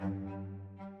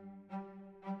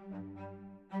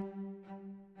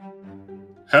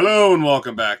Hello and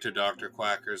welcome back to Dr.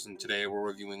 Quackers, and today we're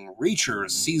reviewing Reacher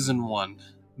Season 1,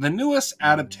 the newest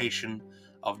adaptation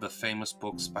of the famous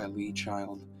books by Lee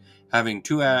Child, having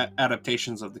two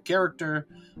adaptations of the character,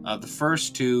 the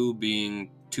first two being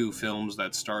two films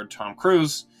that starred Tom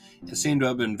Cruise. It seemed to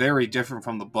have been very different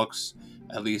from the books,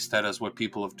 at least that is what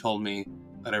people have told me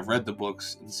that have read the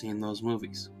books and seen those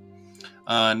movies.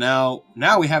 Now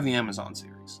we have the Amazon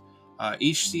series.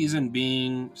 Each season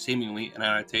being seemingly an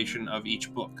adaptation of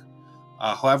each book.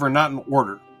 However, not in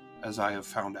order, as I have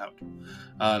found out.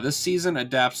 This season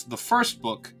adapts the first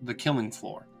book, The Killing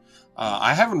Floor.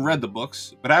 I haven't read the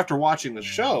books, but after watching the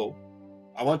show,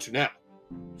 I want to now.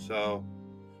 So,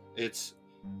 it's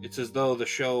as though the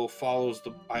show follows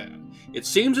it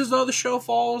seems as though the show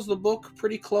follows the book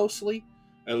pretty closely,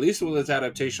 at least with its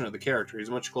adaptation of the character. He's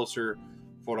much closer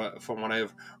from what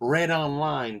I've read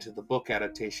online to the book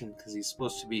adaptation, because he's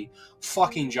supposed to be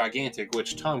fucking gigantic,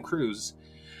 which Tom Cruise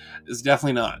is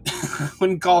definitely not. I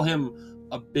wouldn't call him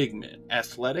a big man.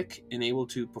 Athletic and able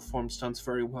to perform stunts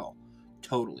very well.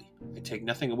 Totally. I take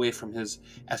nothing away from his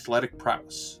athletic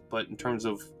prowess, but in terms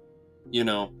of,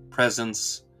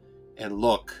 presence and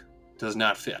look, does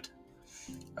not fit.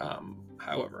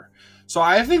 However, so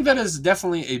I think that is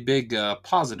definitely a big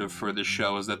positive for this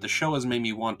show, is that the show has made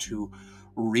me want to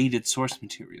read its source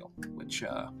material, which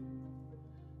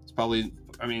it's probably,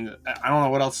 I don't know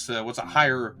what else, what's a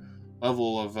higher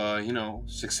level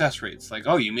of, success rates. Like,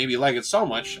 oh, you maybe like it so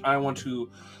much, I want to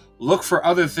look for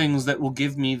other things that will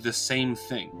give me the same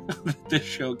thing that this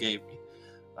show gave me.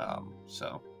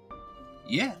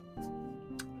 Yeah.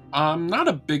 I'm not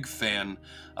a big fan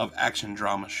of action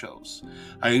drama shows.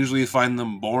 I usually find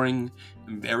them boring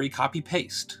and very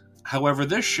copy-paste. However,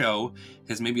 this show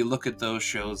has made me look at those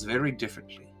shows very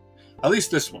differently. At least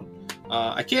this one.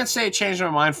 I can't say it changed my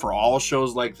mind for all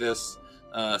shows like this,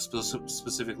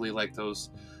 specifically like those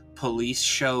police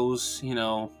shows,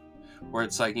 where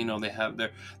it's like,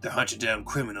 they're hunting down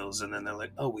criminals, and then they're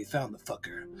like, oh, we found the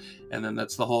fucker. And then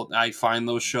that's the whole, I find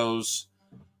those shows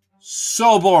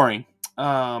so boring.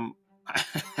 I've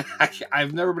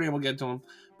never been able to get to them,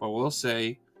 but I will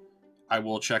say I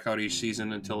will check out each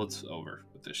season until it's over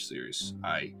with this series.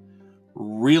 I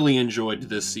really enjoyed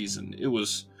this season. It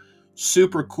was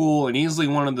super cool and easily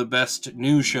one of the best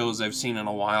new shows I've seen in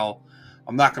a while.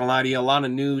 I'm not gonna lie to you, a lot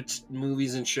of new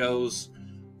movies and shows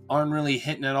aren't really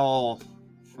hitting at all,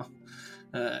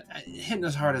 hitting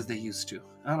as hard as they used to.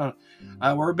 I don't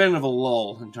know. We're a bit of a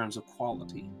lull in terms of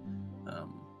quality,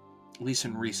 at least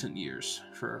in recent years,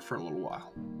 for a little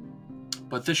while.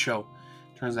 But this show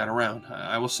turns that around.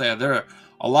 I will say there are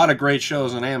a lot of great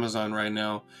shows on Amazon right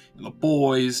now. The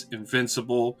Boys,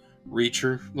 Invincible,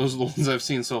 Reacher. Those are the ones I've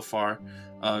seen so far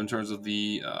in terms of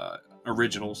the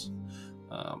originals.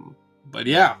 But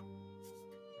yeah,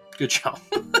 good job.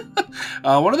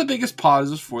 One of the biggest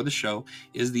positives for the show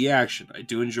is the action. I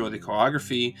do enjoy the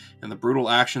choreography and the brutal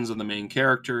actions of the main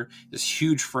character. His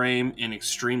huge frame and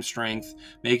extreme strength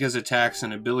make his attacks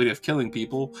and ability of killing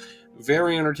people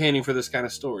very entertaining for this kind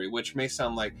of story, which may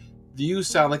sound like, you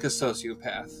sound like a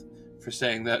sociopath for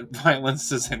saying that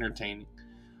violence is entertaining.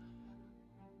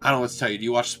 I don't know what to tell you. Do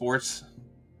you watch sports?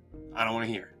 I don't want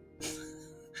to hear.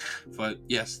 But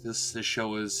yes, this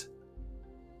show is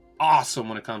awesome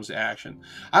when it comes to action.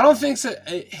 I don't think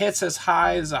it hits as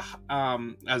high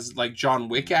as like John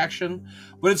Wick action,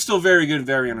 but it's still very good,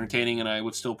 very entertaining, and I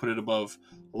would still put it above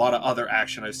a lot of other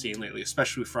action I've seen lately,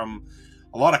 especially from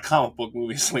a lot of comic book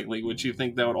movies lately, which you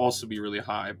think that would also be really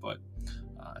high, but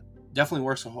definitely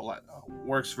works a whole lot.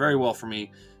 Works very well for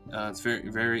me. It's very,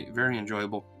 very, very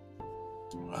enjoyable.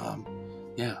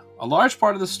 Yeah, a large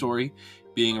part of the story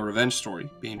being a revenge story,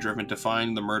 being driven to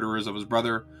find the murderers of his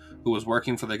brother, who was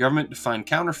working for the government to find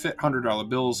counterfeit $100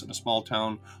 bills in a small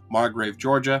town, Margrave,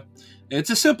 Georgia. It's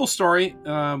a simple story,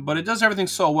 but it does everything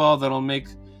so well that it'll make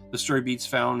the story beats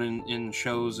found in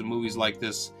shows and movies like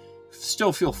this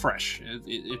still feel fresh.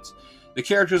 It's the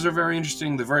characters are very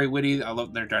interesting. They're very witty. I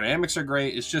love their dynamics are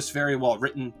great. It's just very well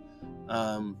written,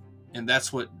 and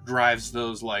that's what drives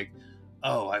those, like,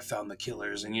 oh, I found the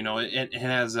killers, and it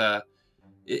has a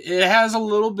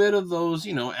little bit of those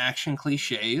action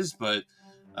cliches, but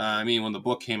when the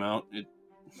book came out, it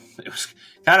was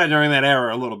kind of during that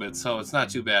era a little bit, so it's not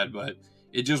too bad, but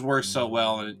it just works so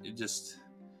well, and it just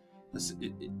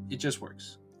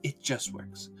works. It just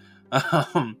works.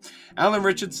 Alan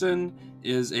Richardson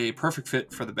is a perfect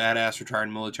fit for the badass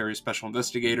retired military special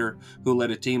investigator who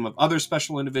led a team of other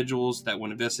special individuals that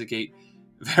would investigate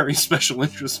very special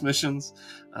interest missions.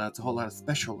 It's a whole lot of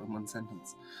special in one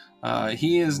sentence.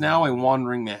 He is now a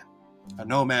wandering man, a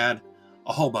nomad,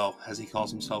 a hobo, as he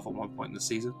calls himself at one point in the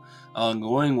season,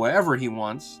 going wherever he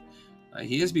wants.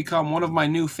 He has become one of my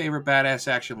new favorite badass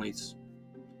action leads.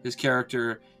 His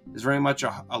character is very much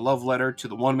a love letter to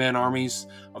the one-man armies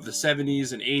of the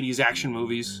 70s and 80s action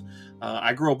movies.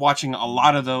 I grew up watching a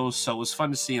lot of those, so it was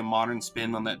fun to see a modern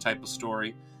spin on that type of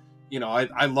story. You know,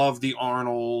 I love the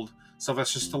Arnold,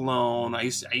 Sylvester Stallone.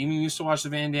 I even used to watch the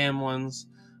Van Damme ones.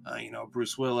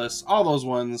 Bruce Willis, all those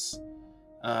ones.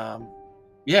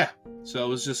 Yeah, so it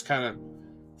was just kind of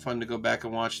fun to go back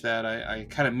and watch that. I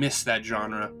kind of miss that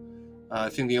genre. I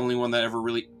think the only one that ever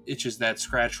really itches that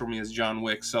scratch for me is John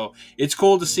Wick. So it's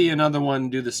cool to see another one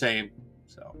do the same.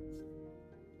 So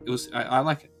I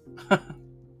like it.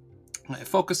 It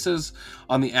focuses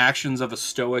on the actions of a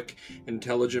stoic,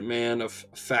 intelligent man of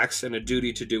facts and a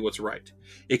duty to do what's right.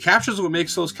 It captures what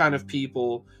makes those kind of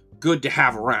people good to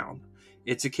have around.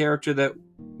 It's a character that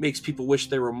makes people wish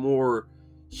there were more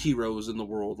heroes in the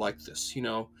world like this.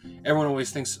 Everyone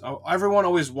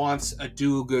always wants a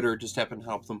do-gooder to step and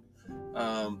help them.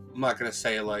 I'm not going to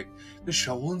say like the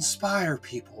show will inspire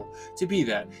people to be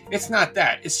that. It's not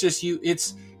that. It's just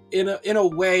it's in a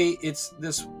way it's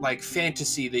this like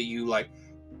fantasy that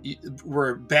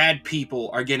where bad people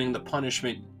are getting the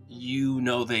punishment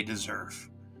they deserve.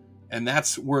 And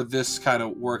that's where this kind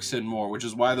of works in more, which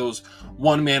is why those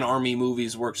one-man army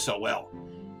movies work so well.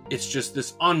 It's just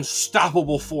this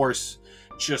unstoppable force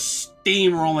just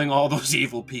steamrolling all those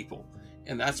evil people.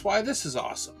 And that's why this is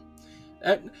awesome.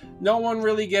 No one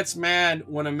really gets mad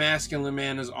when a masculine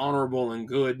man is honorable and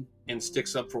good and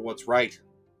sticks up for what's right.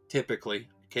 Typically.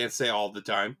 Can't say all the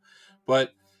time.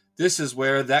 But this is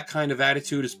where that kind of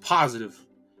attitude is positive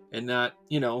and not,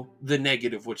 the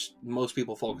negative, which most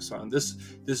people focus on. This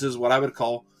is what I would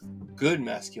call good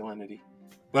masculinity.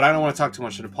 But I don't want to talk too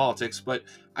much into politics, but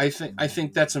I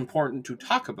think that's important to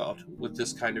talk about with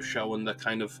this kind of show and the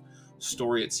kind of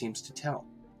story it seems to tell.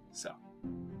 So,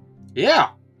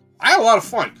 yeah, I had a lot of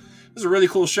fun. This is a really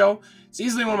cool show. It's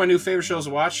easily one of my new favorite shows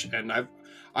to watch, and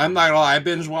I'm not gonna lie, I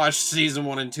binge watched season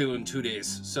 1 and 2 in 2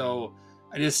 days. So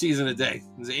I did a season a day.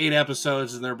 There's 8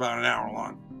 episodes, and they're about an hour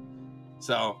long.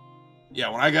 So, yeah,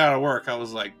 when I got out of work, I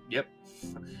was like, yep,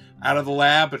 out of the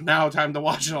lab, and now time to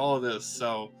watch all of this.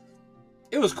 So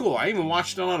it was cool. I even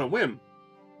watched it on a whim.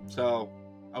 So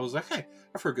I was like, hey,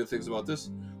 I've heard good things about this.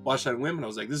 Watched that on a whim, and I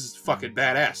was like, this is fucking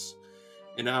badass.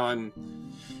 And now I'm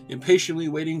impatiently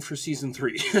waiting for season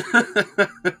 3.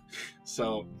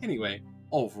 So anyway,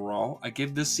 overall, I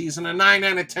give this season a 9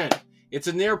 out of 10. It's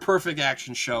a near perfect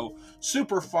action show.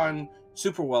 Super fun,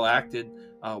 super well acted,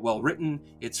 well written.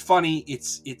 It's funny.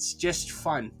 It's just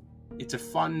fun. It's a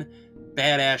fun,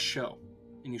 badass show.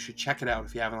 And you should check it out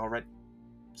if you haven't already.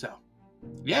 So,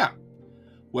 yeah.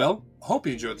 Well, hope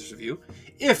you enjoyed this review.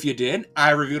 If you did, I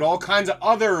reviewed all kinds of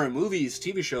other movies,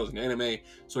 TV shows, and anime.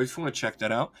 So if you want to check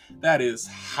that out, that is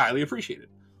highly appreciated.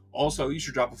 Also, you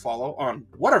should drop a follow on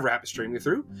whatever app is streaming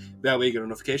through. That way you get a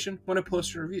notification when I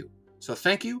post a review. So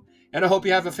thank you, and I hope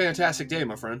you have a fantastic day,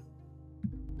 my friend.